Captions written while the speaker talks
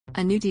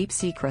A new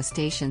deep-sea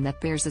crustacean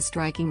that bears a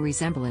striking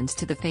resemblance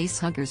to the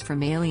facehuggers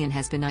from Alien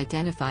has been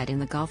identified in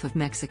the Gulf of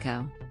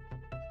Mexico.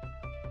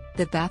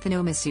 The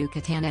bathynomus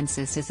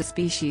yucatanensis is a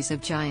species of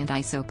giant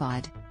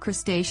isopod,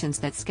 crustaceans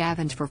that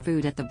scavenge for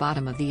food at the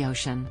bottom of the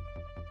ocean.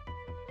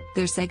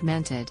 Their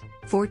segmented,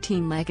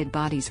 14-legged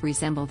bodies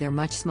resemble their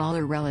much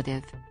smaller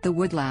relative, the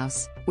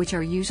woodlouse, which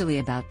are usually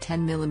about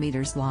 10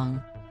 millimeters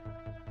long.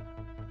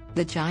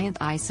 The giant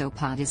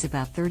isopod is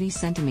about 30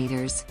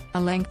 centimeters,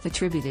 a length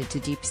attributed to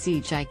deep-sea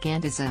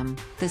gigantism,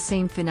 the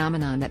same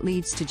phenomenon that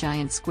leads to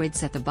giant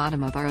squids at the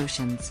bottom of our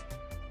oceans.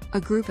 A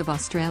group of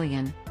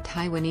Australian,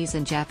 Taiwanese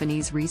and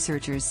Japanese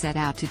researchers set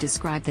out to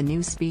describe the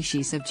new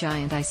species of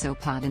giant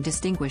isopod and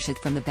distinguish it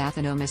from the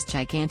bathynomus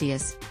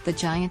giganteus, the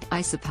giant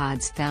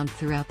isopods found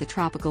throughout the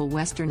tropical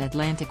western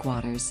Atlantic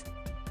waters.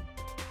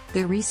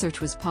 Their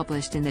research was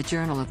published in the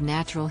Journal of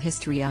Natural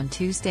History on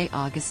Tuesday,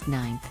 August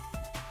 9.